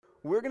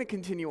we're going to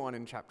continue on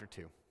in chapter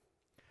 2.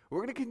 We're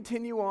going to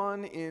continue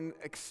on in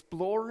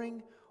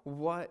exploring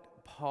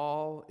what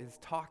Paul is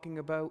talking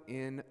about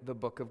in the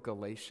book of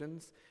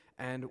Galatians,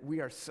 and we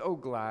are so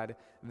glad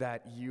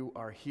that you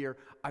are here.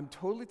 I'm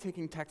totally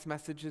taking text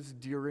messages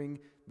during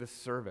the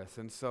service,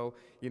 and so,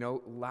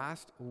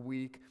 last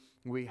week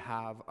we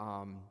have,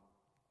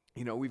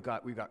 we've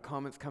got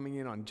comments coming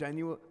in on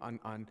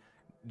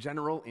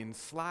general in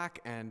Slack,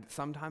 and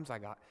sometimes I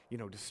got,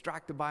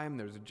 distracted by them.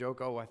 There's a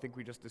joke, I think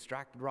we just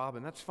distracted Rob,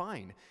 and that's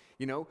fine,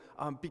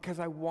 because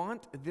I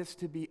want this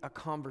to be a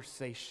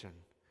conversation.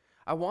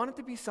 I want it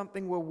to be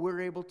something where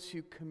we're able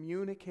to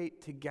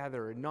communicate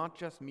together and not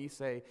just me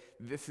say,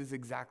 this is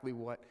exactly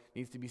what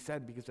needs to be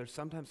said, because there's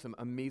sometimes some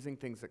amazing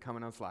things that come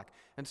in on Slack.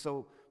 And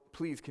so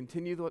please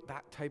continue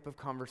that type of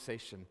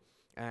conversation.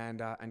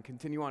 And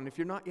continue on. If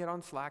you're not yet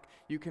on Slack,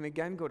 you can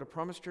again go to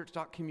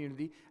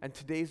promisechurch.community, and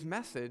today's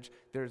message,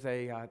 there's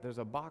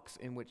a box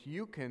in which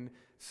you can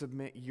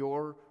submit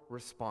your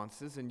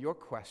responses and your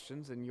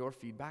questions and your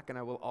feedback, and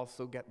I will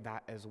also get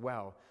that as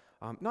well.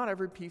 Not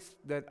every piece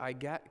that I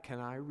get can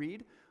I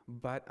read,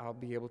 but I'll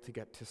be able to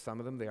get to some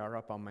of them. They are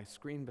up on my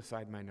screen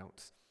beside my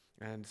notes.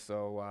 And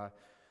so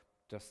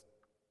just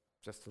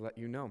to let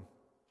you know.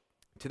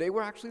 Today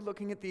we're actually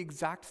looking at the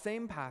exact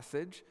same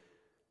passage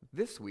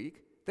this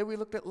week that we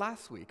looked at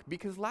last week,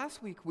 because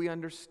last week we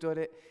understood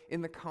it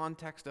in the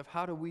context of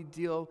how do we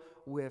deal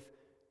with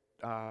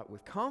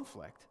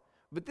conflict.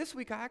 But this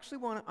week I actually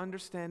want to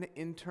understand it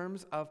in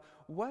terms of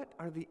what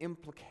are the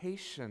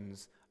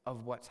implications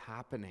of what's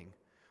happening.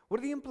 What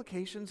are the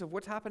implications of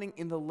what's happening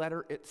in the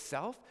letter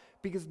itself?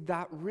 Because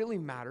that really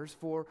matters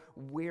for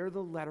where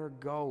the letter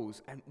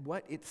goes and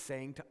what it's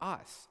saying to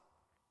us.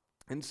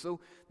 And so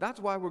that's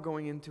why we're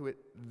going into it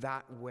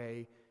that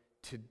way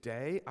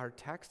today. Our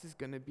text is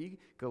going to be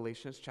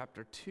Galatians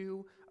chapter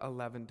 2,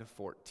 11 to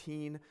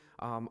 14.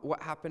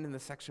 What happened in the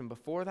section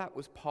before that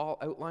was Paul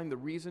outlined the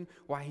reason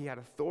why he had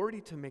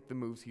authority to make the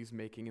moves he's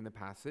making in the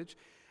passage.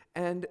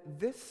 And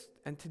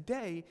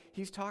today,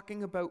 he's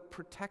talking about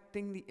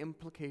protecting the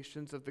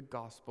implications of the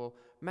gospel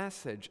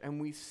message. And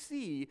we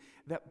see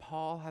that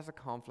Paul has a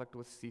conflict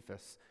with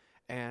Cephas.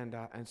 And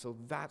so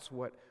that's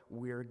what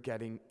we're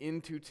getting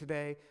into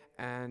today.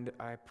 And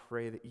I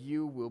pray that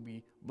you will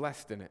be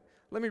blessed in it.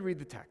 Let me read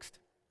the text.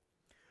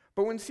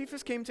 But when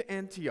Cephas came to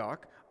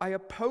Antioch, I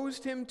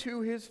opposed him to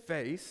his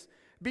face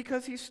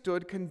because he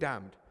stood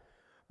condemned.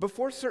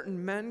 Before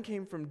certain men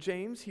came from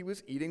James, he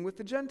was eating with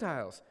the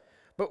Gentiles.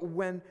 But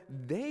when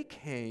they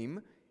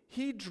came,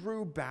 he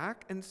drew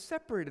back and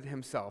separated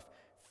himself,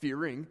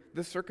 fearing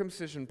the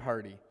circumcision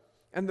party.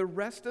 And the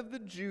rest of the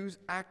Jews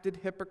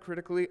acted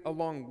hypocritically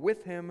along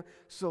with him,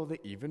 so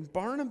that even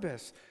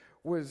Barnabas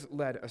was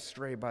led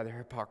astray by their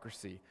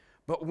hypocrisy.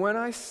 But when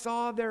I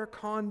saw their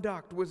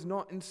conduct was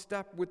not in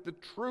step with the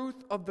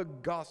truth of the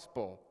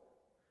gospel,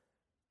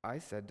 I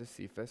said to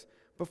Cephas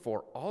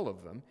before all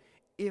of them,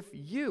 if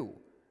you,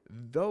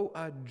 though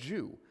a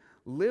Jew,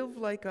 live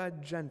like a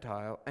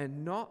Gentile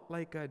and not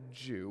like a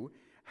Jew,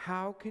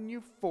 how can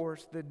you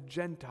force the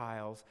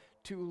Gentiles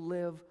to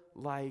live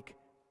like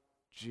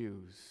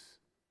Jews?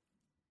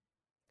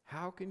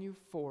 How can you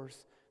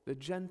force the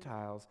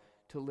Gentiles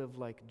to live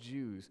like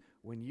Jews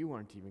when you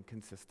aren't even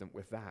consistent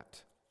with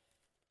that?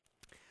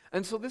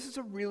 And so this is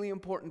a really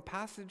important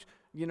passage,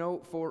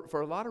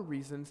 for a lot of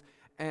reasons,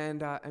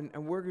 and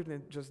we're going to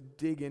just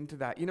dig into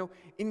that.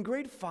 In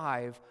grade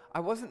 5,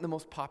 I wasn't the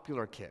most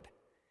popular kid.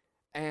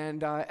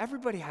 And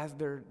everybody has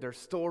their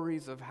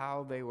stories of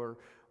how they were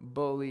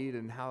bullied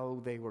and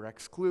how they were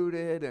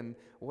excluded and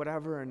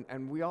whatever,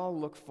 and we all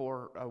look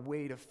for a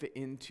way to fit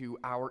into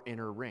our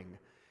inner ring.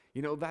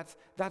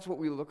 That's what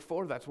we look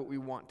for, that's what we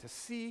want to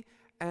see,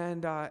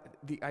 and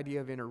the idea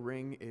of inner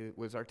ring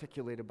was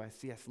articulated by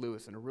C.S.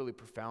 Lewis in a really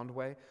profound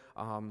way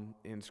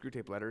in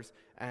Screwtape Letters,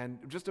 and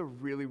just a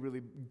really,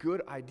 really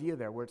good idea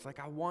there, where it's like,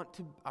 I want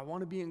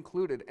to be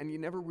included, and you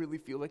never really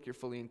feel like you're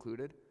fully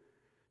included.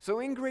 So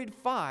in grade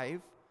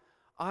 5,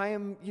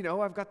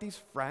 I've got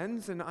these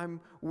friends and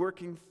I'm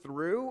working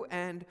through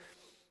and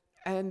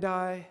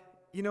I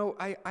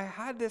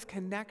had this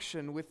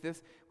connection with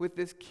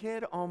this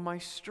kid on my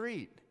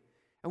street,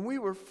 and we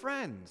were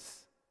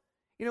friends.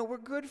 We're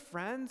good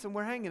friends and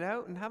we're hanging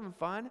out and having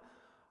fun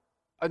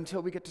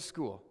until we get to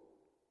school.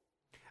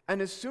 And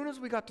as soon as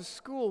we got to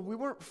school, we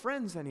weren't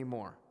friends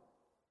anymore.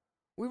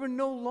 We were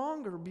no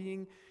longer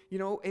being,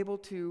 able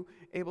to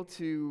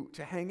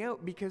hang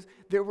out because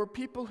there were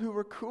people who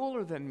were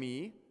cooler than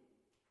me,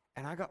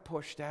 and I got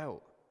pushed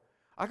out.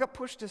 I got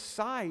pushed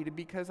aside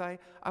because I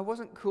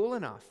wasn't cool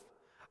enough.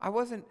 I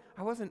wasn't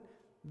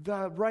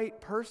the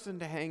right person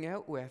to hang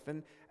out with,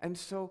 and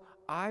so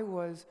I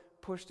was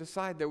pushed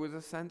aside. There was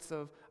a sense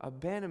of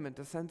abandonment,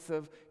 a sense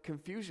of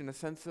confusion, a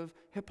sense of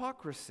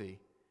hypocrisy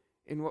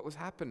in what was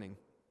happening.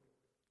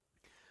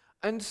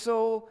 And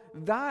so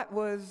that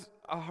was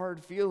a hard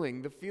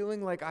feeling, the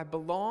feeling like I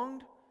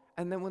belonged,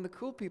 and then when the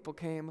cool people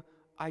came,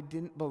 I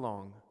didn't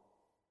belong.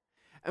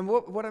 And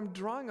what I'm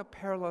drawing a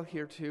parallel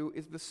here to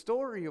is the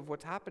story of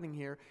what's happening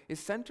here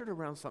is centered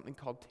around something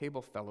called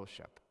table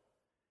fellowship.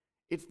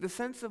 It's the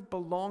sense of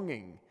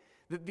belonging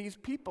that these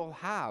people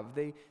have.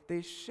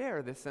 They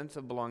share this sense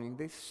of belonging.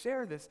 They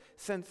share this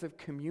sense of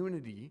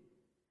community.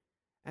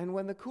 And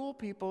when the cool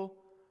people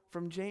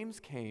from James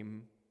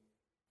came,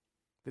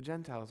 the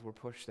Gentiles were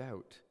pushed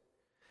out.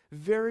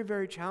 Very,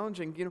 very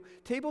challenging.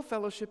 Table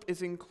fellowship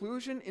is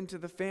inclusion into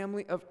the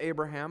family of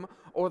Abraham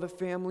or the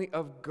family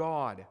of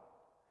God.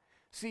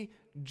 See,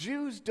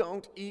 Jews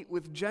don't eat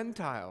with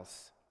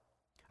Gentiles.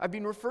 I've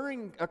been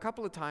referring a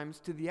couple of times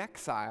to the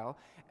exile,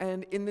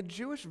 and in the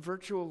Jewish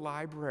Virtual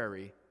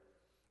Library,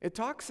 it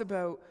talks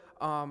about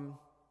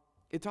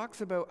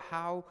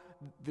how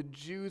the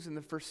Jews in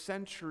the first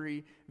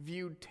century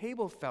viewed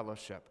table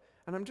fellowship.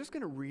 And I'm just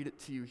going to read it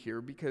to you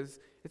here because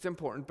it's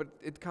important, but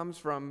it comes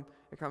from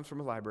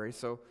a library,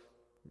 so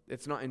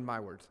it's not in my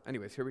words.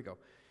 Anyways, here we go.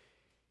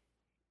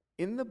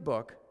 In the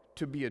book,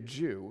 To Be a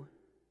Jew,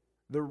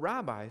 the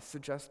rabbis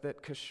suggest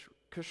that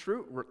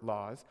kashrut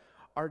laws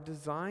are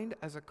designed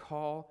as a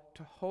call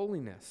to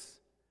holiness,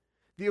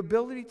 the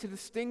ability to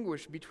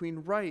distinguish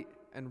between right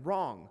and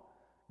wrong,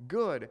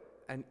 good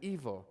and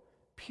evil,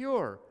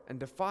 pure and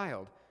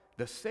defiled,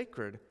 the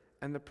sacred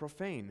and the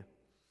profane.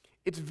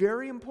 It's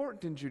very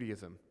important in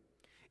Judaism.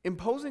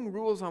 Imposing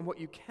rules on what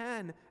you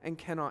can and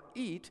cannot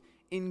eat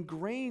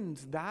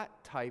ingrains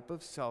that type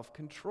of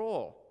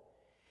self-control.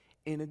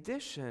 In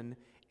addition,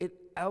 it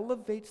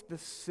elevates the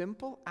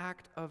simple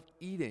act of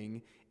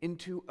eating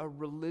into a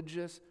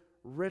religious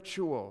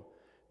ritual.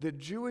 The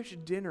Jewish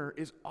dinner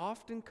is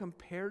often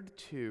compared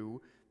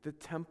to the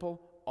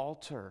temple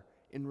altar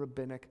in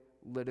rabbinic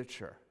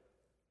literature.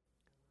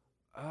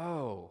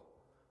 Oh,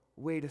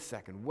 wait a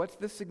second. What's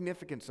the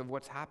significance of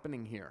what's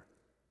happening here?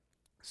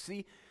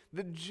 See,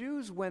 the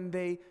Jews, when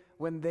they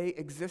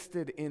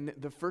existed in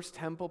the first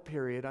temple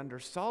period under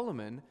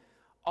Solomon,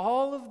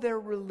 all of their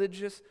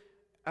religious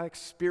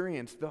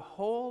experience, the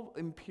whole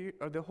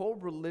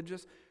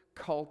religious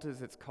cult,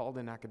 as it's called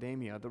in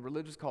academia, the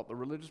religious cult, the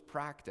religious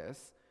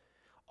practice,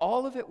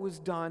 all of it was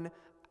done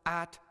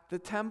at the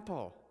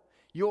temple.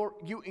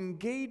 You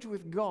engage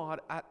with God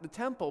at the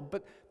temple,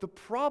 but the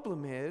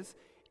problem is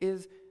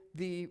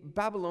the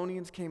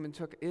Babylonians came and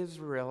took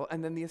Israel,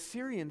 and then the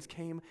Assyrians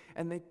came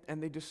and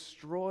they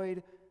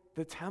destroyed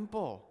the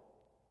temple.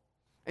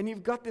 And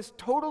you've got this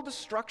total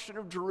destruction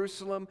of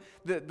Jerusalem,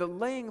 the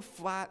laying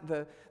flat,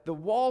 the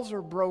walls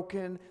are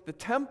broken, the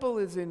temple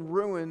is in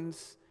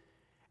ruins,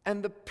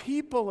 and the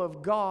people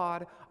of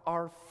God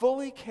are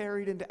fully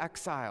carried into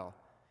exile.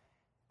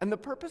 And the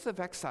purpose of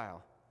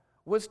exile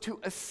was to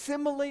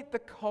assimilate the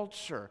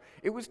culture.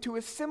 It was to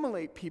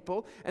assimilate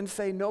people and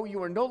say, no,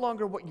 you are no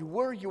longer what you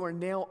were, you are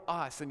now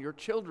us, and your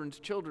children's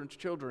children's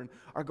children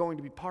are going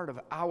to be part of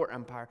our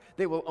empire.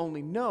 They will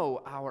only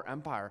know our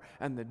empire.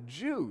 And the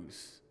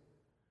Jews,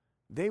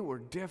 they were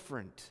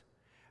different.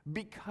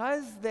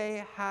 Because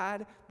they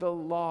had the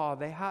law,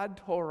 they had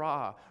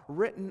Torah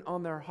written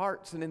on their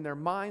hearts and in their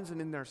minds and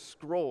in their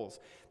scrolls.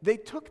 They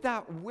took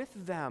that with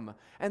them,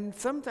 and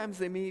sometimes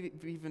they may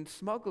have even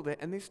smuggled it,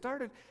 and they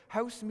started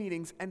house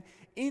meetings. And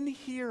in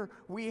here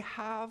we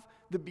have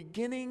the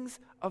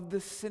beginnings of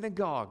the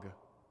synagogue.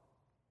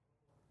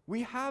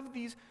 We have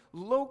these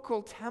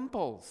local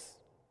temples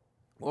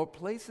or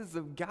places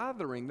of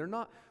gathering. They're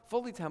not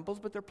fully temples,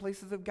 but they're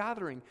places of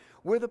gathering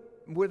where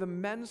the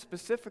men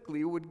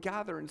specifically would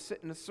gather and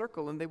sit in a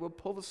circle, and they would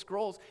pull the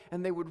scrolls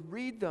and they would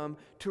read them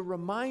to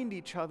remind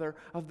each other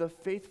of the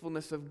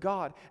faithfulness of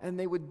God. And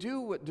they would do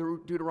what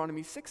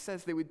Deuteronomy 6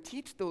 says. They would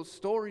teach those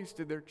stories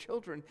to their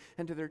children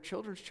and to their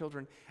children's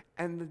children.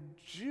 And the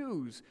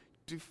Jews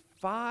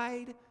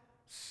defied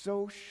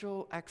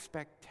social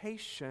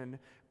expectation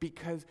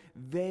because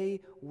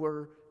they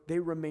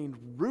remained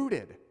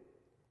rooted.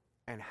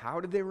 And how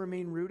did they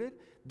remain rooted?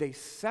 They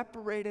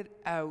separated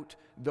out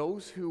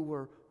those who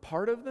were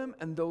part of them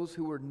and those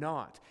who were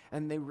not.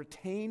 And they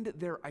retained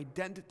their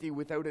identity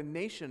without a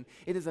nation.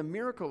 It is a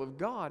miracle of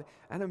God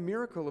and a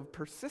miracle of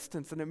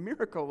persistence and a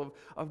miracle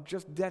of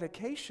just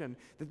dedication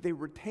that they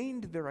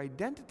retained their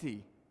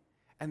identity.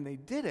 And they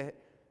did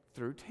it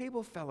through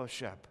table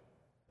fellowship.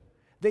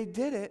 They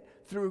did it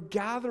through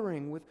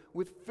gathering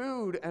with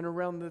food and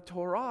around the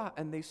Torah,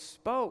 and they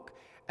spoke.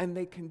 And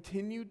they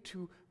continued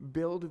to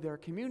build their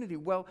community.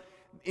 Well,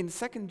 in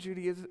Second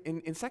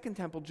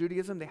Temple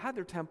Judaism, they had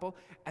their temple,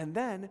 and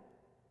then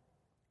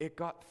it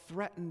got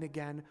threatened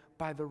again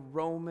by the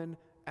Roman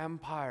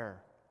Empire.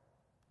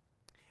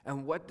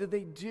 And what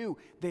do?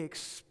 They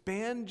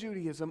expand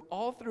Judaism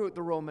all throughout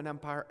the Roman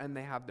Empire, and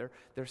they have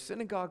their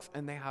synagogues,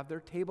 and they have their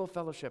table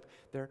fellowship,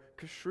 their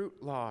kashrut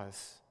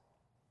laws.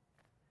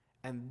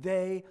 And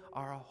they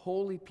are a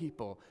holy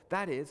people.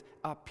 That is,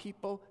 a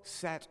people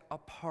set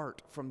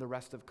apart from the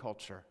rest of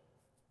culture.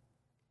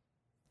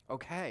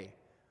 Okay,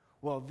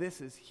 well,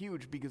 this is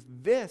huge because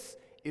this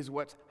is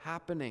what's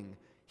happening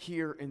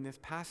here in this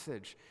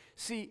passage.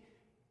 See,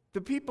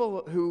 the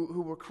people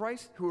who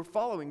were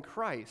following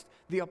Christ,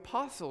 the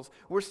apostles,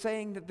 were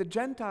saying that the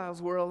Gentiles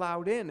were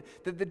allowed in,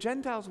 that the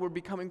Gentiles were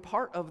becoming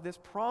part of this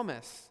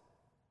promise.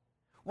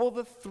 Well,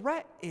 the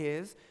threat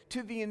is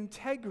to the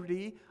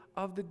integrity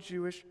of the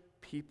Jewish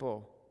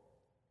people.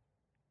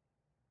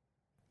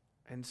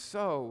 And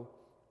so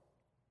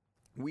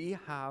we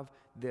have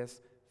this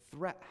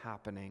threat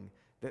happening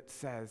that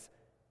says,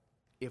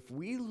 if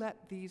we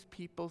let these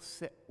people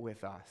sit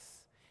with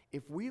us,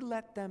 if we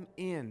let them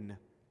in,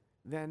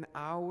 then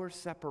our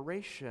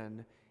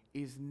separation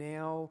is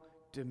now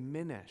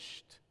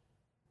diminished.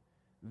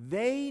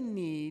 They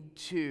need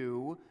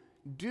to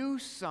do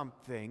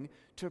something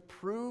to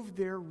prove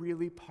they're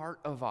really part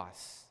of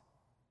us.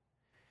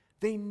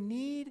 They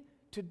need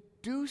to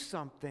do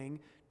something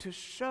to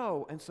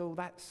show, and so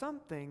that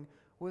something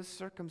was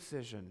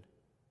circumcision.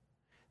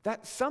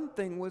 That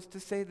something was to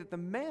say that the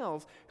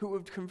males who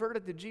have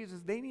converted to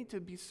Jesus, they need to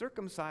be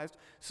circumcised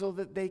so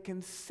that they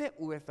can sit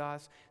with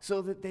us,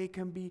 so that they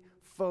can be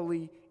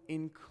fully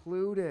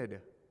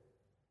included.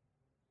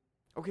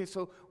 Okay,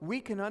 so we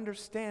can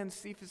understand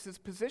Cephas's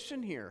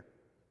position here.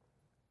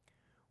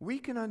 We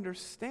can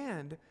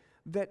understand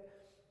that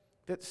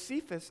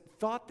Cephas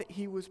thought that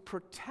he was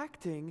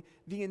protecting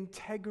the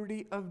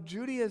integrity of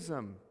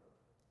Judaism.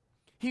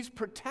 He's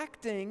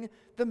protecting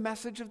the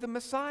message of the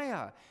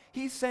Messiah.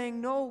 He's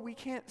saying, no, we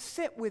can't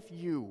sit with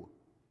you.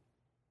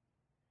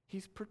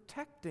 He's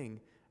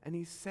protecting, and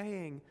he's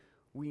saying,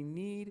 we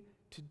need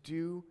to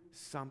do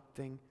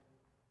something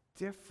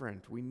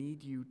different. We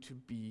need you to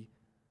be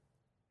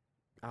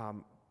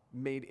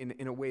made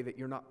in a way that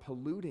you're not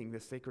polluting the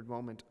sacred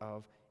moment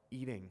of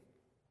eating.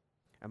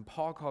 And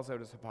Paul calls out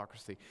his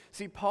hypocrisy.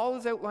 See, Paul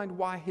has outlined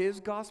why his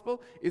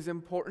gospel is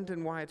important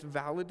and why it's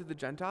valid to the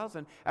Gentiles,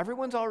 and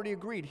everyone's already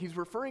agreed. He's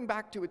referring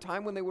back to a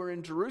time when they were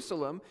in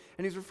Jerusalem,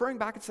 and he's referring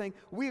back and saying,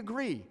 we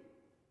agree.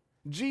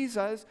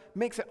 Jesus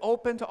makes it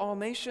open to all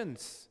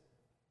nations.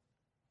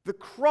 The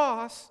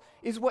cross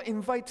is what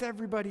invites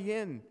everybody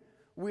in.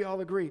 We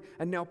all agree.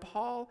 And now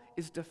Paul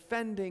is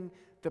defending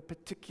the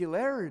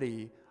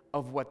particularity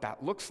of what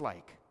that looks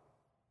like.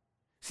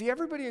 See,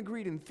 everybody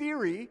agreed in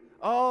theory,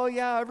 oh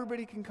yeah,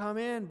 everybody can come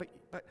in,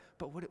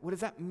 but what does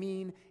that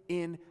mean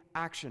in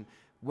action?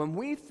 When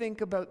we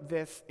think about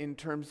this in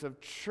terms of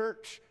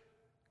church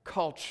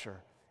culture,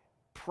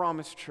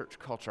 promised church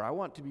culture, I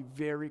want to be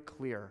very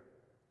clear.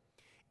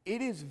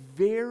 It is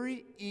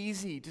very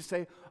easy to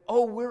say,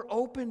 oh, we're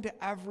open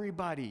to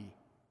everybody.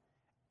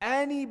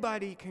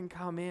 Anybody can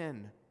come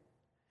in.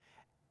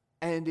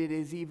 And it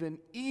is even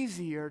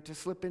easier to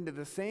slip into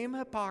the same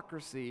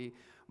hypocrisy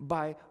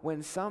by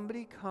when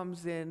somebody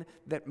comes in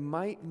that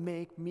might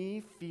make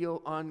me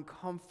feel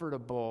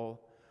uncomfortable,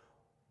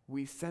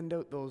 we send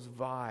out those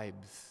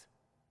vibes.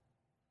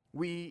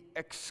 We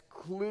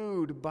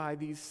exclude by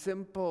these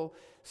simple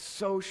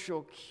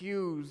social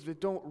cues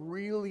that don't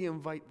really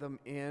invite them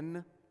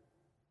in.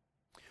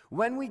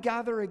 When we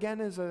gather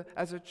again as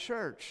a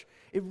church,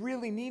 it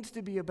really needs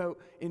to be about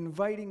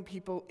inviting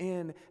people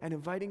in and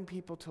inviting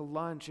people to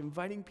lunch,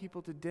 inviting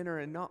people to dinner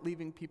and not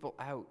leaving people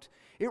out.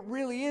 It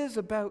really is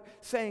about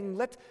saying,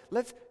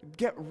 let's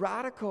get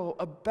radical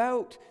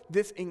about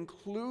this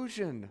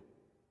inclusion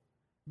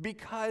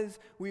because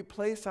we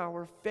place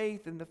our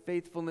faith in the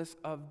faithfulness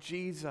of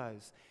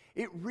Jesus.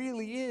 It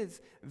really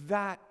is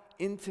that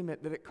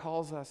intimate that it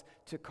calls us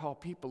to call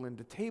people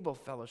into table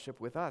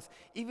fellowship with us.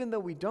 Even though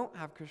we don't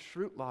have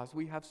kashrut laws,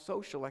 we have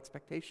social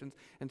expectations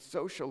and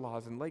social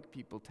laws, and like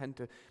people tend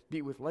to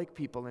be with like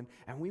people, and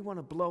we want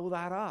to blow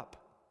that up.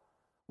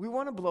 We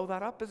want to blow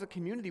that up as a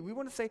community. We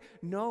want to say,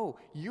 no,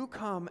 you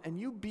come and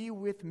you be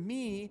with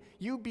me,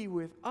 you be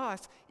with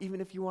us,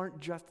 even if you aren't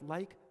just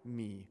like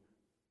me.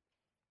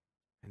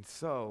 And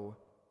so,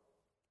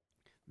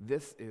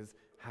 this is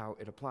how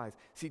it applies.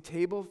 See,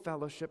 table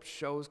fellowship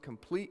shows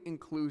complete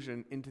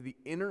inclusion into the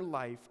inner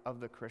life of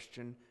the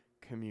Christian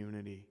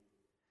community.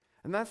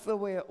 And that's the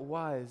way it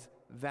was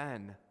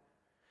then.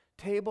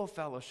 Table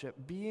fellowship,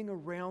 being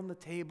around the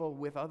table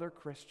with other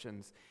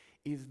Christians,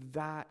 is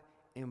that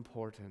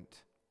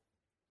important.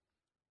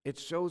 It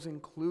shows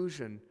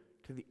inclusion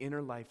to the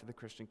inner life of the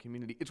Christian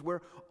community. It's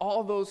where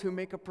all those who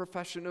make a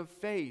profession of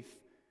faith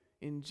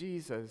in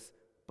Jesus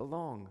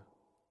belong.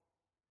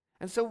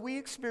 And so we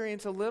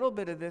experience a little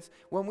bit of this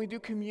when we do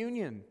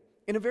communion.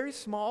 In a very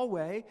small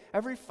way,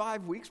 every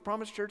 5 weeks,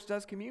 Promise Church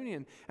does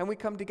communion. And we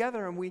come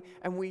together and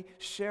we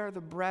share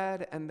the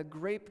bread and the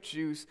grape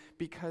juice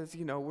because,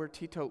 we're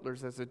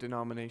teetotalers as a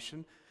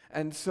denomination.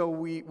 And so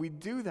we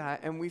do that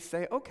and we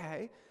say,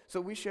 okay,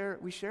 so we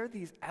share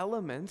these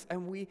elements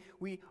and we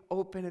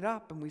open it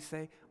up and we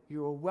say,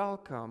 you are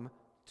welcome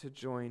to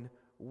join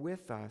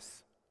with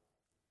us.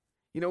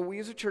 We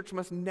as a church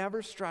must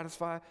never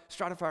stratify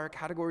our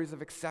categories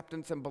of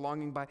acceptance and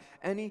belonging by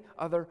any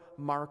other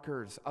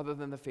markers other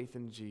than the faith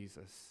in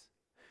Jesus.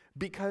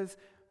 Because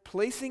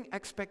placing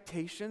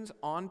expectations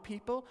on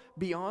people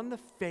beyond the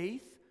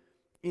faith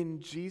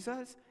in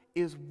Jesus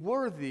is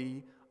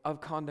worthy of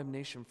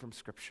condemnation from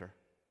Scripture.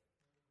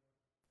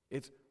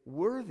 It's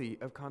worthy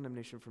of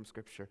condemnation from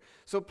Scripture.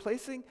 So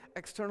placing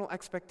external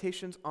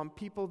expectations on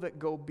people that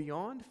go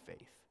beyond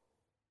faith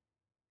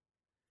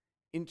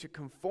into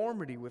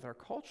conformity with our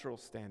cultural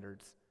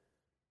standards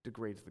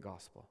degrades the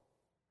gospel.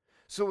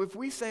 So if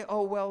we say,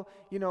 oh, well,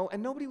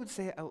 and nobody would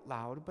say it out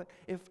loud, but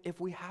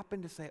if we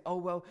happen to say, oh,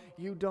 well,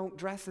 you don't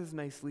dress as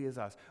nicely as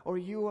us, or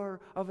you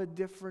are of a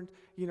different,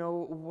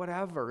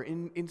 whatever,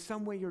 in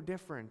some way you're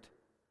different,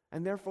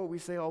 and therefore we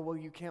say, oh, well,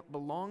 you can't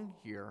belong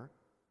here,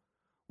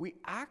 we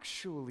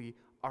actually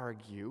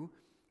argue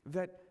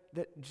that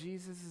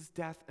Jesus'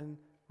 death and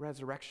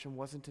resurrection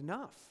wasn't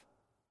enough.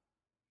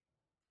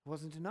 It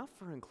wasn't enough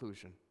for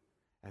inclusion.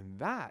 And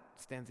that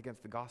stands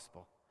against the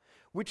gospel.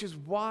 Which is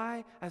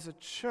why, as a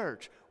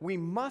church, we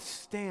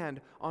must stand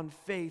on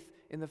faith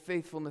in the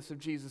faithfulness of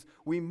Jesus.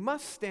 We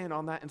must stand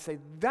on that and say,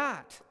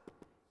 that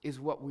is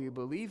what we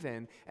believe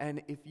in.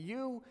 And if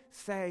you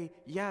say,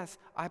 yes,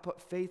 I put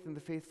faith in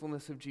the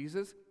faithfulness of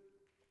Jesus,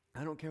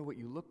 I don't care what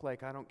you look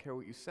like, I don't care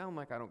what you sound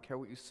like, I don't care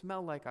what you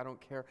smell like, I don't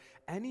care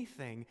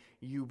anything,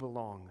 you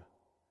belong.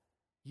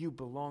 You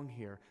belong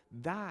here.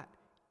 That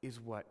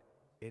is what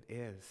it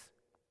is.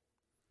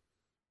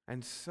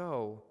 And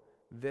so,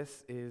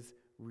 this is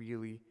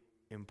really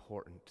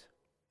important.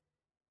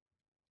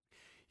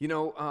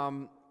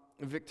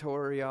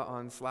 Victoria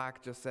on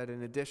Slack just said,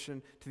 in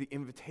addition to the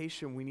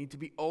invitation, we need to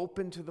be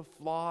open to the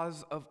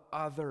flaws of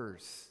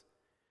others.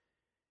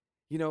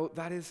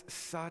 That is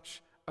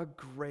such a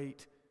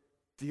great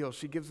deal.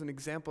 She gives an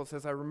example,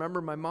 says, I remember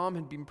my mom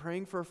had been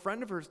praying for a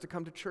friend of hers to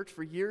come to church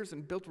for years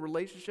and built a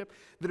relationship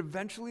that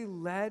eventually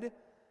led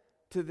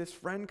to this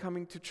friend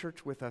coming to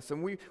church with us.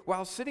 And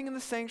while sitting in the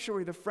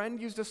sanctuary, the friend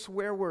used a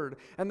swear word,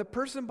 and the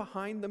person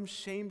behind them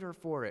shamed her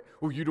for it.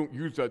 Oh, you don't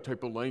use that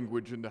type of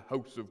language in the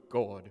house of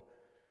God.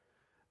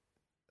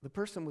 The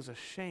person was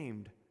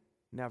ashamed,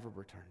 never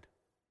returned.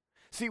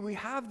 See, we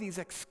have these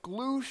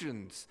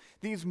exclusions,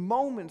 these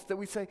moments that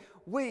we say,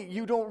 wait,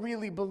 you don't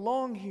really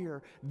belong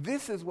here.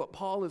 This is what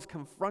Paul is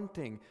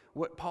confronting,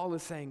 what Paul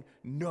is saying,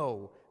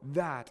 no,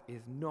 that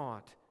is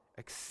not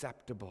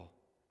acceptable.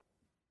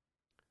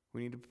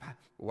 We need to,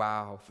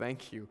 wow,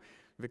 thank you.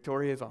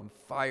 Victoria is on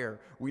fire.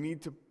 We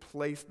need to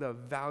place the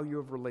value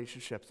of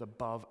relationships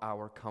above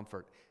our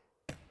comfort.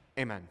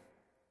 Amen.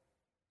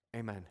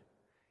 Amen.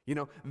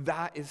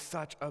 That is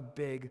such a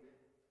big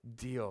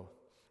deal.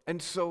 And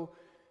so,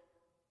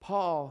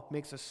 Paul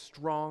makes a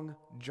strong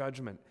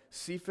judgment.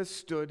 Cephas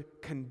stood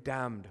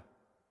condemned.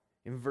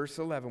 In verse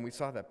 11, we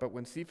saw that. But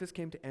when Cephas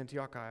came to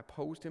Antioch, I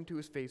opposed him to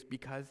his face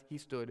because he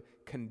stood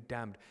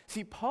condemned.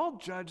 See, Paul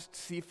judged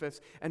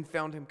Cephas and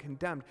found him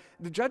condemned.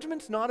 The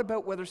judgment's not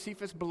about whether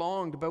Cephas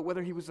belonged, about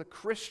whether he was a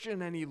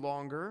Christian any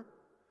longer,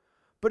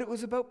 but it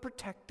was about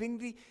protecting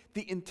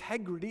the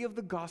integrity of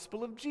the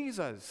gospel of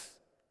Jesus.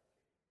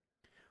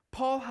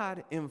 Paul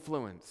had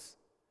influence.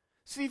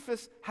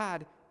 Cephas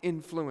had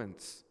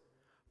influence.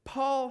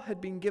 Paul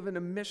had been given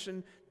a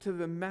mission to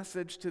the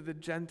message to the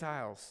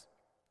Gentiles.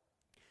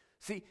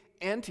 See,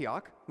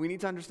 Antioch, we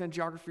need to understand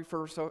geography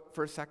for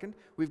a second.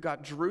 We've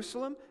got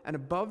Jerusalem, and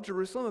above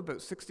Jerusalem,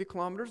 about 60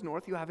 kilometers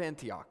north, you have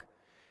Antioch.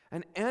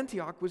 And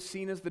Antioch was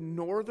seen as the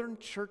northern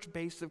church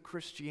base of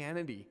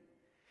Christianity.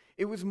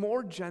 It was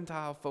more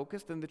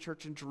Gentile-focused than the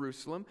church in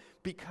Jerusalem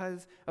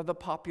because of the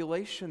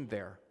population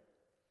there.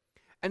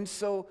 And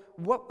so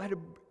what had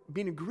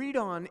been agreed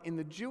on in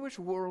the Jewish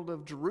world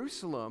of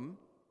Jerusalem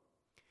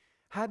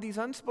had these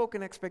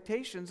unspoken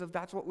expectations of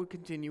that's what would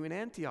continue in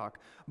Antioch.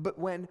 But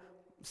when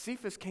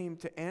Cephas came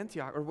to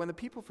Antioch, or when the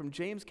people from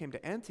James came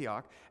to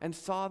Antioch and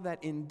saw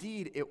that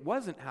indeed it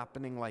wasn't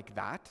happening like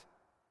that,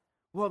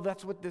 well,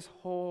 that's what this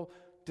whole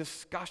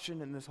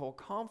discussion and this whole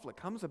conflict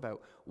comes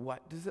about.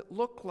 What does it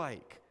look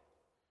like?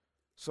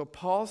 So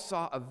Paul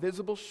saw a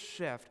visible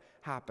shift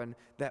happen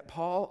that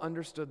Paul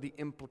understood the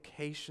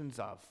implications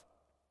of.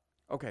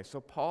 Okay, so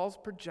Paul's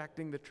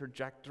projecting the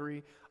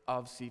trajectory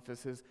of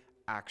Cephas's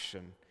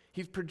action.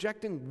 He's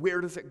projecting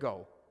where does it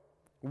go?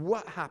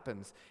 What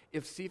happens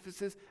if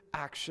Cephas's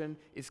action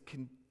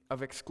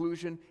of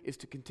exclusion is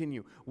to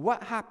continue?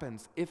 What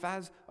happens if,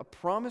 as a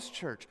promised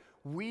church,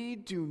 we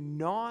do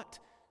not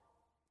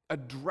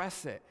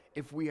address it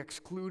if we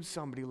exclude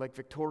somebody like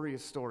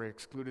Victoria's story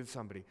excluded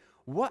somebody?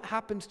 What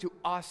happens to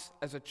us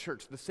as a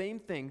church? The same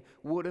thing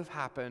would have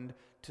happened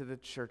to the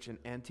church in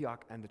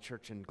Antioch and the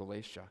church in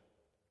Galatia.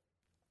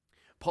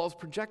 Paul's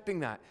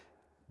projecting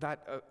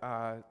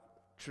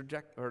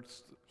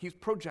he's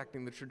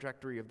projecting the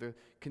trajectory of the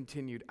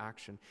continued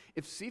action.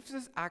 If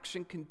Cephas'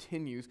 action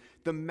continues,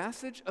 the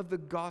message of the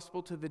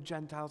gospel to the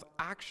Gentiles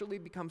actually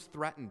becomes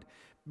threatened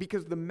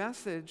because the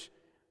message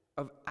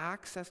of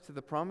access to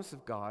the promise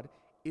of God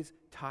is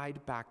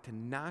tied back to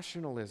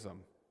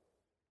nationalism.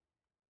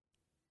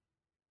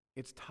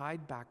 It's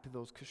tied back to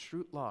those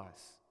kashrut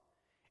laws.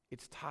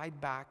 It's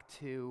tied back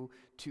to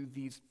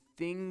these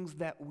things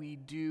that we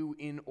do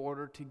in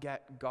order to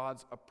get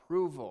God's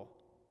approval.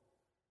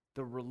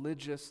 The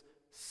religious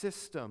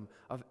system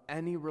of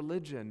any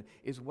religion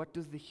is what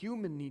does the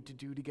human need to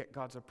do to get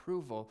God's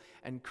approval?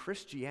 And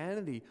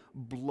Christianity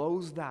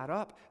blows that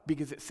up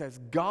because it says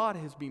God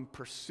has been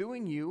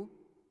pursuing you,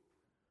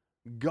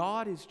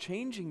 God is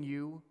changing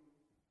you,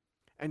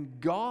 and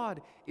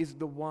God is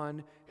the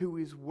one who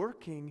is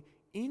working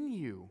in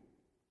you.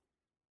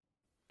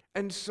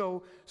 And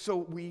so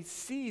we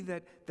see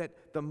that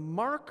the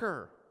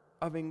marker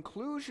of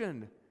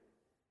inclusion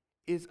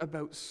is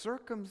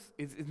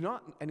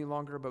not any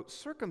longer about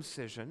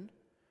circumcision,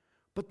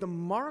 but the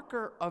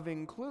marker of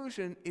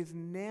inclusion is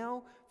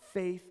now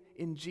faith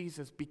in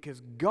Jesus,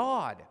 because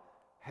God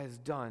has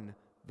done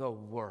the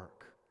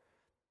work.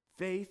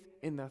 Faith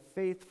in the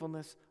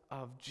faithfulness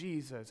of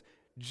Jesus.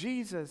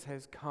 Jesus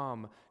has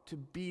come to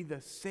be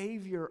the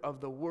Savior of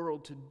the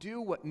world, to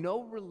do what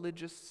no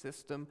religious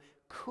system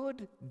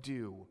could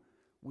do,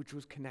 which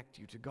was connect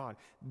you to God.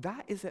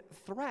 That is at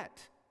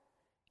threat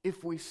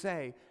if we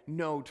say,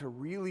 no, to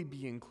really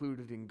be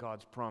included in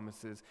God's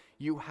promises,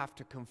 you have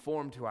to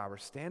conform to our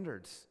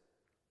standards.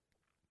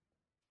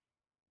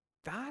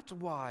 That's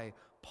why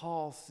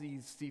Paul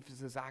sees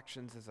Cephas'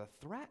 actions as a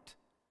threat,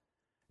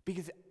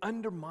 because it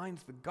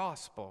undermines the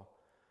gospel.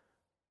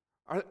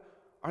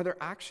 Are there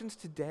actions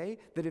today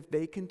that if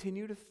they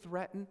continue to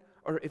threaten,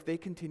 or if they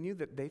continue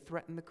that they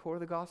threaten the core of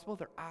the gospel?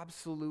 There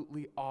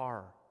absolutely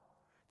are.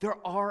 There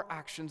are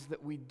actions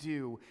that we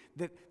do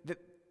that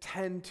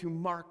tend to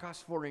mark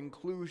us for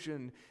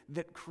inclusion,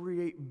 that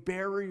create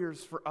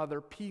barriers for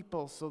other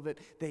people so that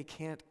they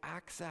can't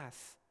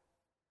access.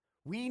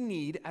 We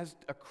need, as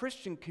a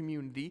Christian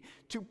community,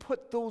 to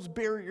put those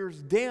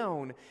barriers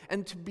down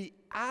and to be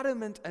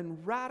adamant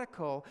and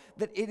radical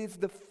that it is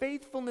the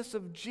faithfulness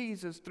of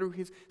Jesus through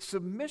his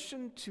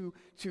submission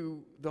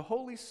to the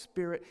Holy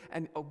Spirit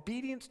and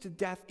obedience to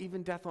death,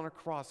 even death on a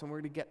cross, and we're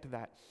going to get to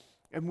that.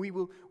 And we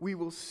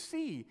will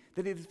see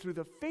that it is through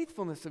the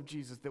faithfulness of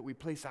Jesus that we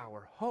place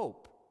our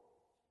hope.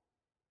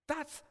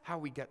 That's how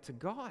we get to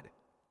God.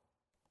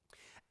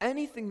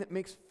 Anything that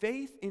makes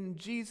faith in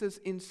Jesus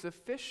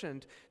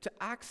insufficient to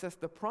access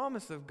the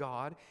promise of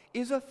God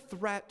is a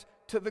threat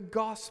to the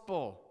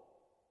gospel.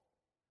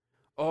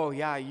 Oh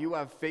yeah, you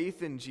have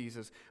faith in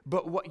Jesus,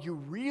 but what you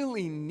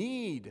really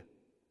need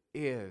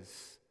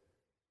is...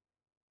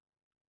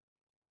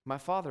 My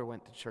father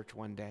went to church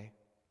one day,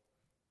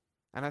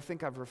 and I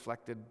think I've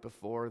reflected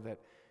before that,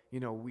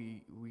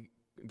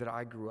 that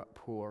I grew up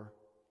poor.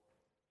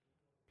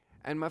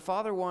 And my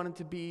father wanted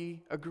to be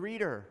a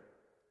greeter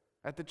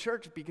at the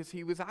church because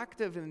he was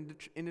active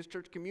in his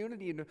church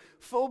community and a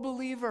full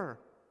believer.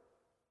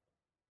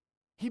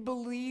 He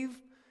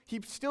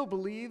still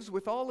believes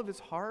with all of his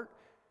heart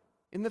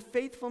in the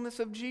faithfulness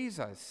of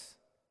Jesus.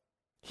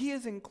 He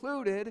is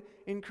included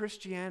in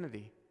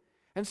Christianity.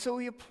 And so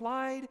he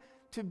applied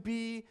to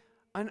be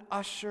an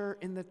usher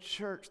in the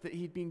church that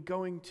he'd been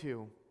going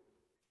to.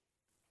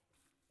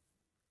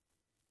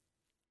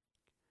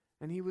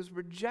 And he was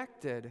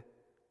rejected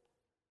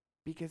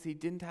because he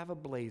didn't have a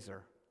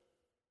blazer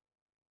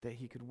that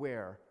he could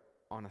wear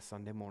on a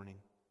Sunday morning.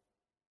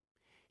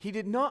 He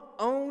did not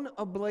own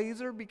a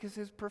blazer because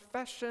his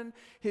profession,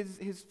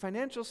 his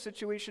financial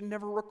situation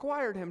never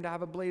required him to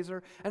have a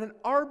blazer, and an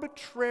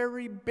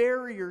arbitrary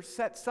barrier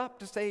sets up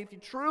to say, if you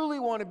truly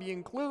want to be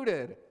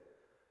included,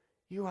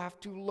 you have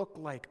to look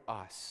like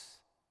us.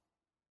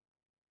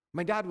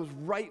 My dad was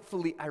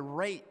rightfully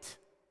irate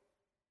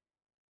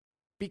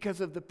because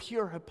of the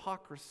pure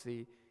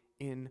hypocrisy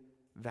in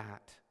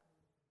that.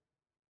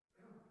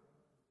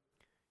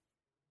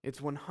 It's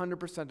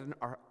 100%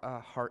 a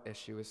heart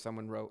issue, as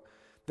someone wrote,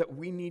 that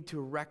we need to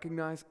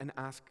recognize and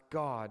ask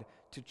God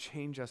to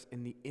change us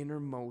in the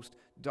innermost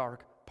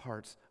dark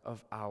parts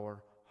of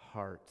our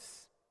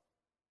hearts.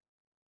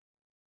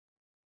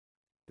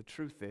 The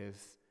truth is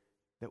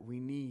that we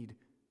need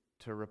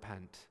to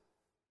repent.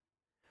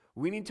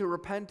 We need to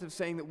repent of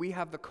saying that we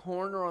have the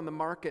corner on the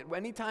market.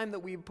 Anytime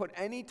that we put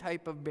any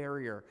type of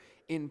barrier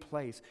in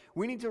place,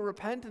 we need to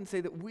repent and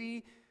say that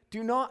we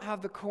do not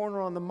have the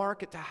corner on the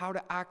market to how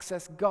to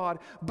access God,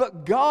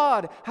 but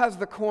God has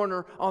the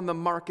corner on the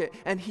market,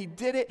 and he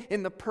did it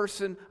in the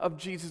person of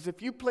Jesus.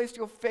 If you place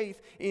your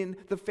faith in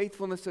the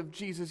faithfulness of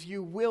Jesus,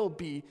 you will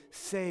be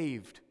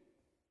saved.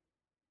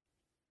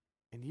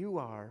 And you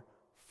are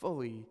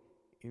fully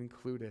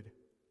included.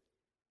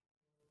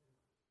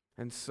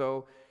 And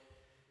so,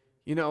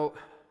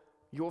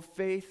 your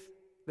faith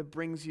that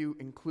brings you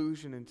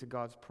inclusion into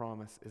God's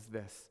promise is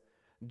this: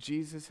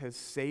 Jesus has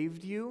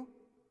saved you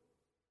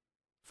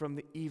from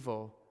the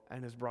evil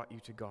and has brought you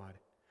to God.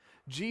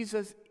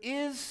 Jesus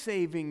is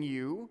saving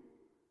you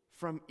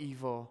from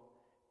evil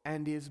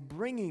and is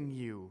bringing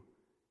you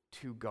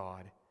to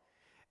God.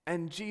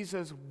 And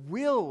Jesus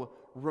will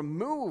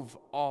remove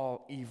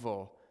all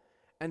evil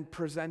and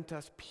present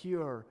us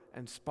pure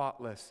and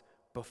spotless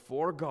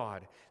before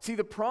God. See,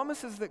 the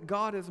promises that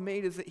God has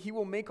made is that he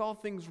will make all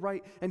things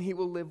right and he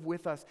will live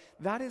with us.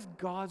 That is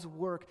God's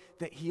work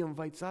that he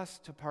invites us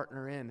to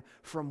partner in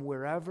from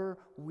wherever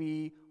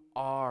we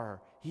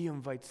are. He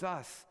invites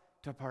us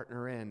to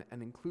partner in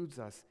and includes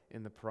us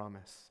in the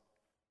promise.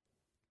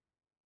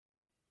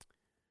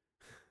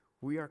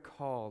 We are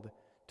called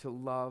to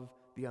love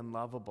the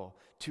unlovable,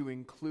 to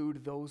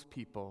include those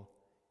people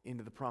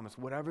into the promise.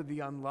 Whatever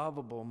the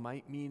unlovable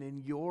might mean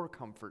in your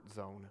comfort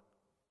zone,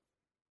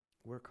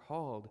 we're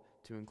called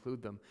to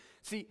include them.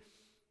 See,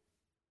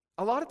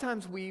 a lot of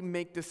times we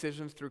make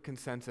decisions through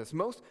consensus.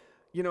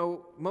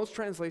 most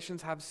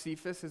translations have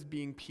Cephas as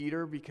being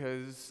Peter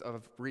because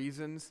of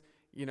reasons,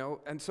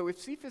 and so if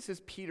Cephas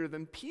is Peter,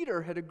 then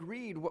Peter had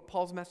agreed what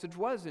Paul's message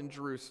was in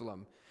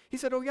Jerusalem. He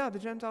said, oh yeah, the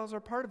Gentiles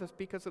are part of us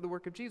because of the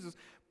work of Jesus.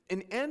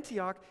 In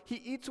Antioch, he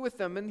eats with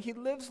them and he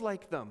lives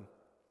like them.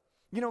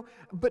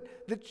 But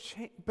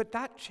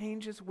that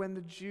changes when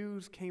the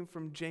Jews came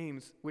from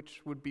James,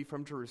 which would be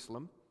from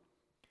Jerusalem.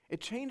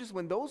 It changes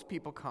when those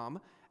people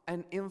come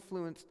and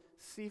influence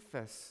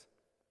Cephas.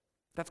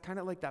 That's kind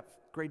of like that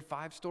grade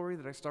 5 story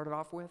that I started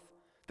off with.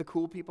 The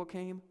cool people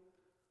came,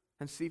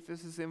 and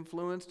Cephas is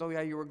influenced. Oh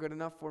yeah, you were good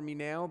enough for me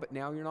now, but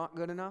now you're not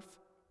good enough.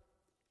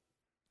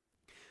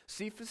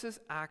 Cephas's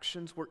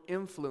actions were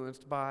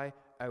influenced by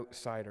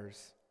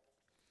outsiders.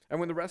 And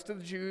when the rest of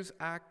the Jews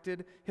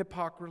acted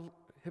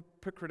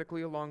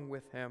hypocritically along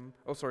with him,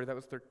 that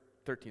was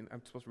 13,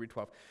 I'm supposed to read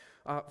 12.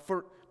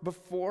 For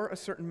before a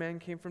certain man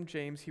came from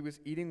James, he was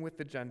eating with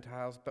the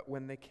Gentiles, but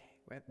when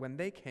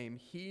they came,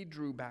 he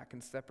drew back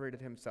and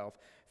separated himself,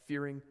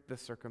 fearing the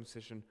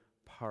circumcision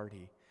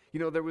party.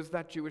 There was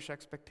that Jewish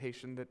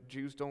expectation that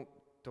Jews don't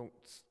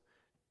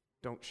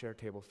share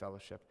table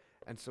fellowship.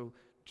 And so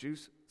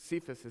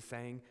Cephas is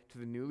saying to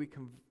the newly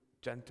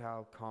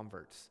Gentile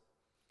converts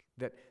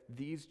that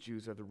these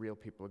Jews are the real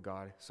people of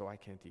God, so I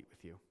can't eat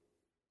with you.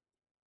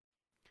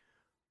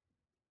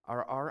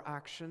 Are our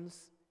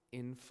actions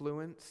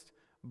influenced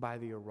by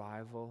the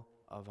arrival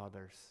of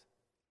others?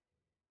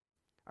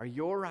 Are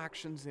your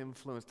actions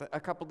influenced? A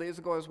couple days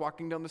ago, I was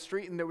walking down the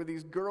street, and there were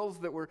these girls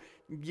that were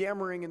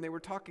yammering, and they were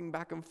talking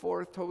back and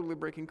forth, totally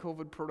breaking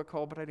COVID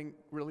protocol, but I didn't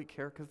really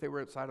care because they were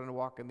outside on a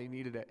walk, and they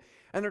needed it.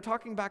 And they're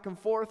talking back and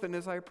forth, and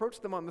as I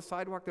approached them on the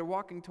sidewalk, they're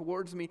walking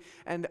towards me,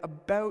 and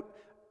about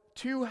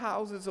 2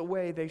 houses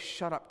away, they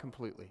shut up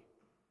completely.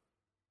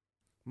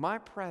 My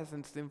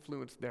presence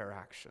influenced their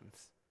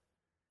actions.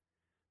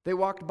 They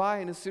walked by,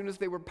 and as soon as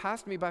they were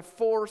past me by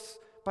 4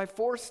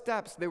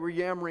 steps, they were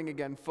yammering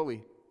again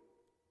fully.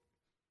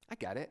 I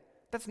get it.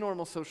 That's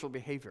normal social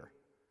behavior.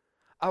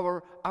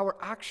 Our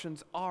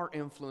actions are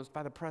influenced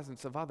by the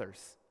presence of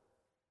others.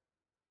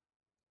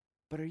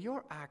 But are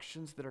your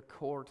actions that are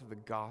core to the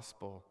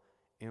gospel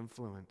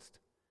influenced?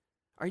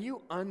 Are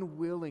you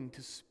unwilling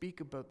to speak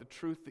about the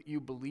truth that you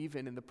believe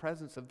in the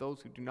presence of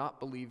those who do not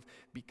believe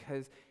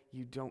because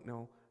you don't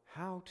know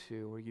how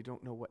to or you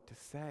don't know what to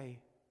say?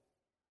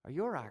 Are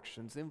your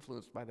actions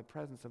influenced by the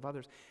presence of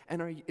others?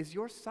 And is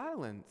your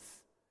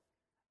silence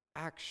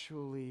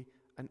actually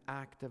an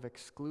act of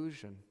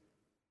exclusion?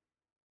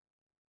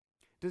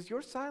 Does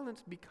your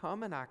silence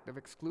become an act of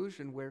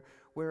exclusion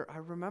where I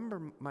remember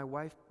my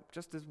wife,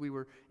 just as we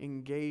were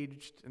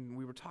engaged and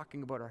we were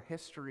talking about our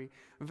history,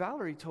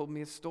 Valerie told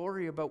me a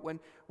story about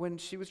when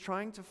she was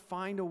trying to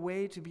find a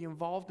way to be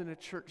involved in a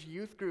church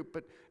youth group,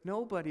 but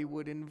nobody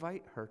would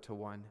invite her to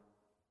one.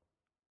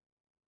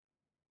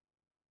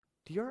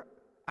 Do your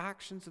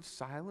actions of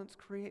silence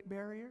create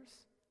barriers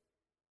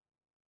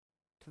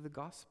to the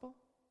gospel?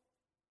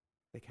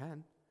 They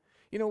can.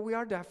 We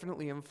are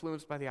definitely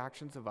influenced by the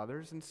actions of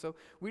others, and so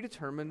we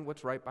determine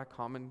what's right by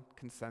common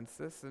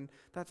consensus, and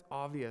that's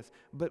obvious.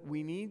 But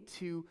we need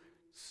to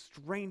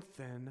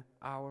strengthen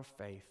our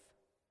faith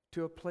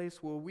to a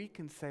place where we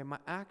can say, my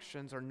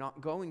actions are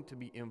not going to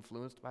be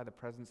influenced by the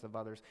presence of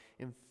others.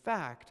 In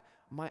fact,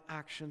 my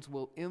actions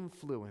will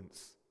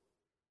influence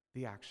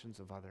the actions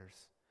of others.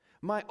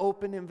 My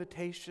open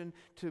invitation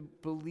to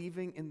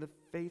believing in the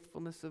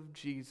faithfulness of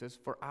Jesus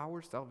for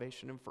our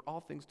salvation and for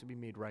all things to be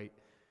made right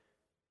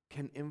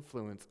can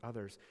influence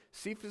others.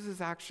 Cephas'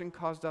 action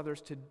caused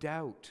others to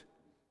doubt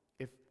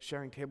if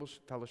sharing table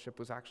fellowship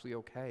was actually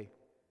okay.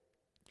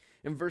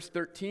 In verse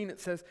 13,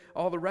 it says,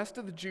 all the rest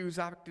of the Jews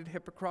acted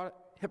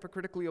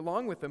hypocritically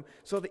along with him,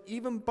 so that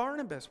even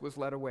Barnabas was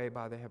led away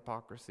by the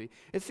hypocrisy.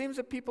 It seems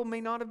that people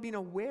may not have been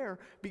aware,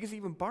 because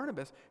even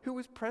Barnabas, who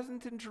was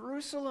present in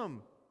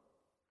Jerusalem,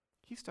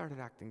 he started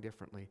acting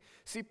differently.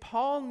 See,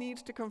 Paul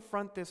needs to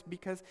confront this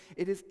because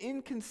it is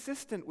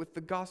inconsistent with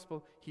the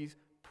gospel he's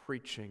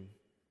preaching.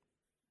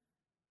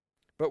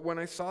 But when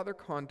I saw their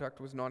conduct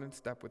was not in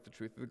step with the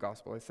truth of the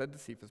gospel, I said to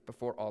Cephas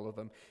before all of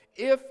them,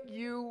 if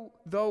you,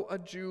 though a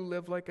Jew,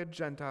 live like a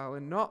Gentile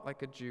and not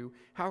like a Jew,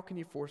 how can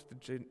you force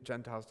the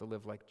Gentiles to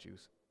live like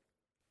Jews?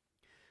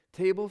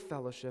 Table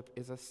fellowship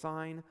is a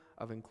sign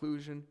of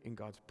inclusion in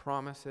God's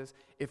promises.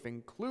 If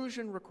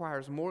inclusion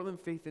requires more than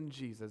faith in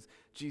Jesus,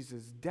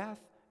 Jesus' death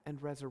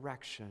and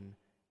resurrection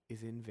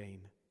is in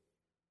vain.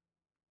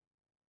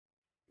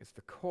 It's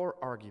the core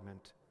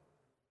argument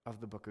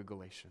of the book of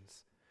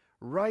Galatians.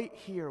 Right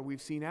here,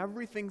 we've seen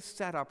everything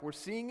set up. We're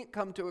seeing it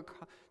come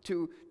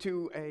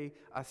to a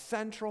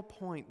central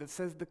point that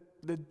says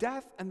the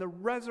death and the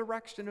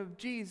resurrection of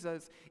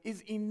Jesus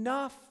is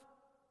enough.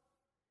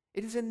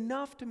 It is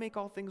enough to make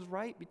all things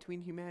right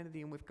between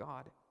humanity and with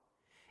God.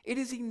 It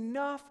is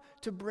enough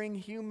to bring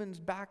humans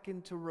back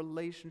into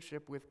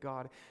relationship with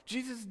God.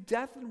 Jesus'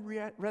 death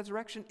and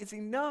resurrection is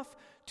enough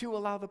to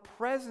allow the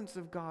presence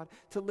of God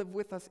to live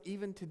with us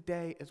even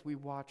today as we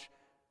watch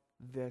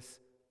this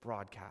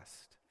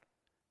broadcast.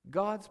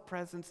 God's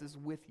presence is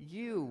with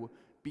you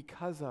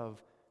because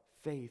of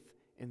faith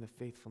in the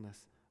faithfulness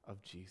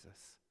of Jesus.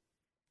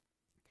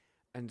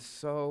 And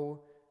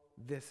so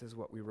this is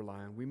what we rely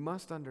on. We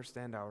must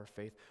understand our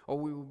faith, or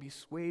we will be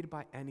swayed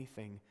by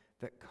anything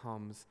that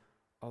comes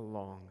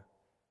along.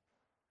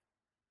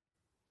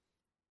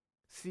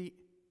 See,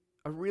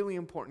 a really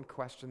important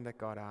question that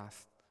God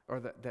asked, or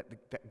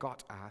that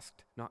got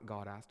asked, not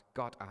God asked,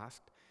 got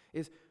asked,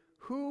 is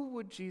who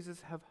would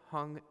Jesus have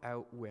hung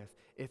out with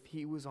if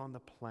he was on the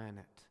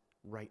planet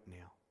right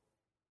now?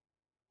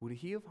 Would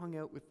he have hung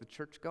out with the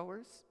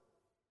churchgoers?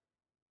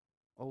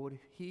 Or would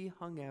he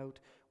hung out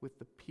with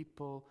the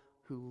people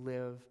who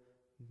live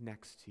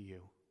next to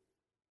you?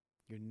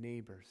 Your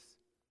neighbors.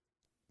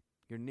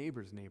 Your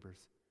neighbor's neighbors.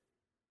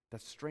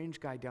 That strange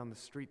guy down the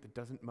street that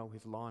doesn't mow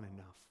his lawn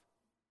enough.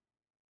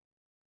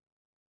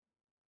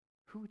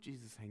 Who would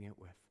Jesus hang out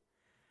with?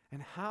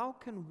 And how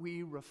can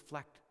we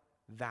reflect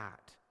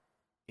that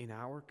in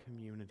our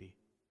community?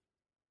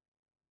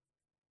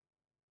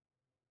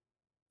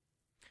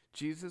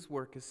 Jesus'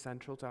 work is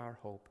central to our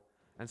hope,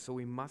 and so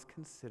we must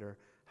consider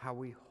how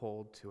we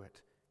hold to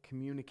it,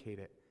 communicate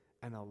it,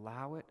 and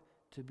allow it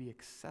to be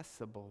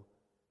accessible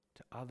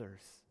to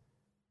others,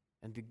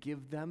 and to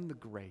give them the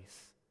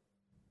grace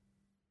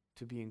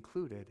to be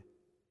included.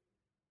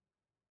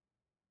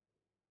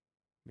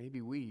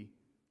 Maybe we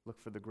look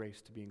for the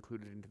grace to be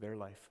included into their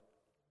life.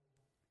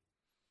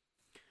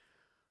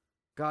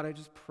 God, I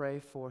just pray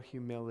for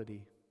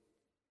humility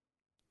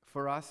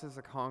for us as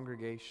a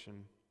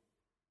congregation.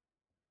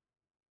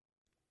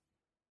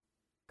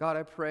 God,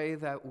 I pray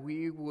that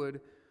we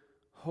would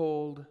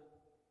hold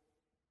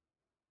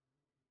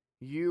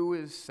you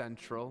as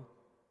central.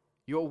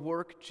 Your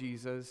work,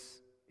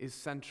 Jesus, is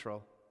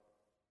central.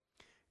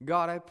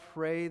 God, I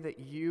pray that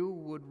you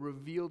would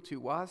reveal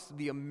to us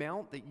the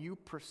amount that you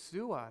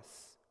pursue us.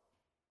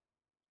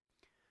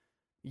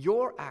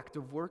 Your act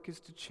of work is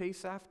to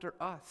chase after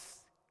us.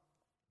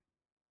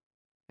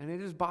 And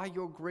it is by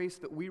your grace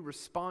that we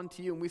respond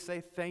to you and we say,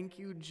 thank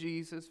you,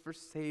 Jesus, for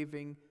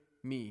saving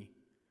me.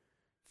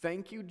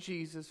 Thank you,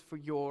 Jesus, for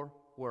your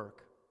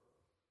work.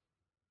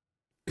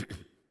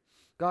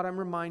 God, I'm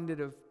reminded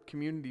of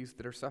communities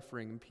that are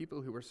suffering and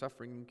people who are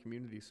suffering in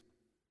communities.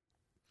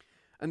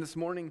 And this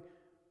morning,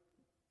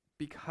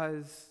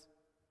 because,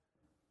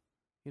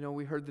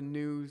 we heard the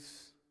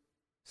news,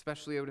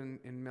 especially out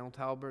in Mount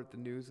Albert, the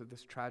news of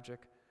this tragic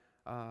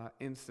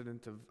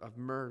incident of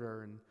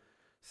murder and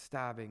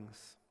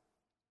stabbings.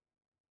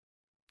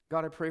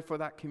 God, I pray for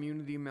that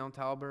community in Mount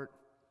Albert,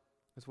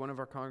 as one of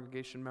our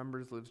congregation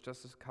members lives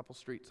just a couple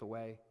streets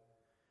away.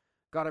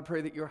 God, I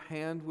pray that your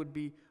hand would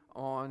be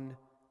on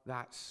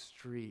that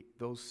street,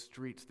 those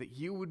streets, that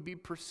you would be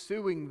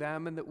pursuing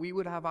them and that we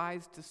would have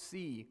eyes to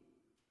see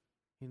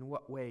in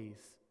what ways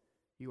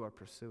you are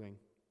pursuing.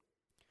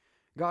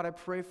 God, I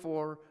pray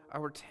for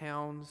our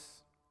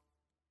towns,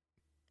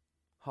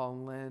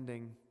 Holland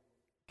Landing,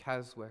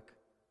 Keswick,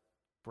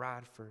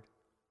 Bradford,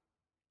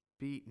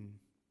 Beaton,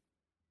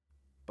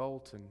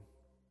 Bolton,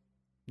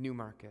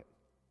 Newmarket.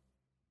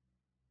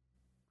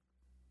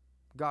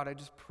 God, I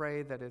just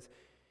pray that as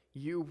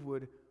you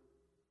would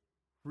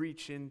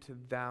reach into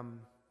them,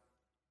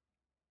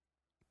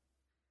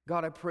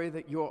 God, I pray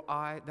that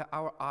that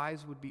our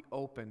eyes would be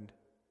opened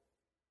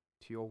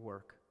to your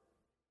work.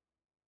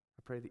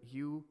 I pray that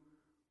you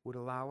would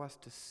allow us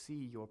to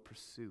see your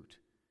pursuit,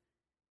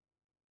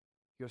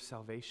 your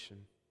salvation.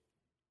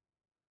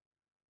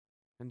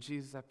 And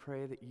Jesus, I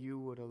pray that you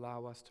would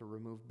allow us to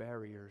remove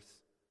barriers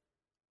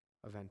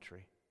of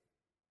entry.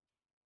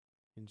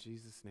 In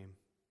Jesus' name,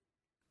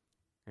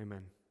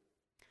 amen.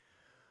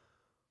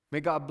 May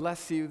God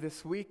bless you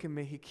this week, and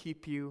may he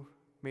keep you.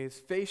 May his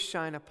face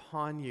shine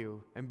upon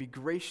you and be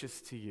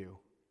gracious to you.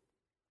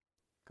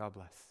 God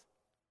bless.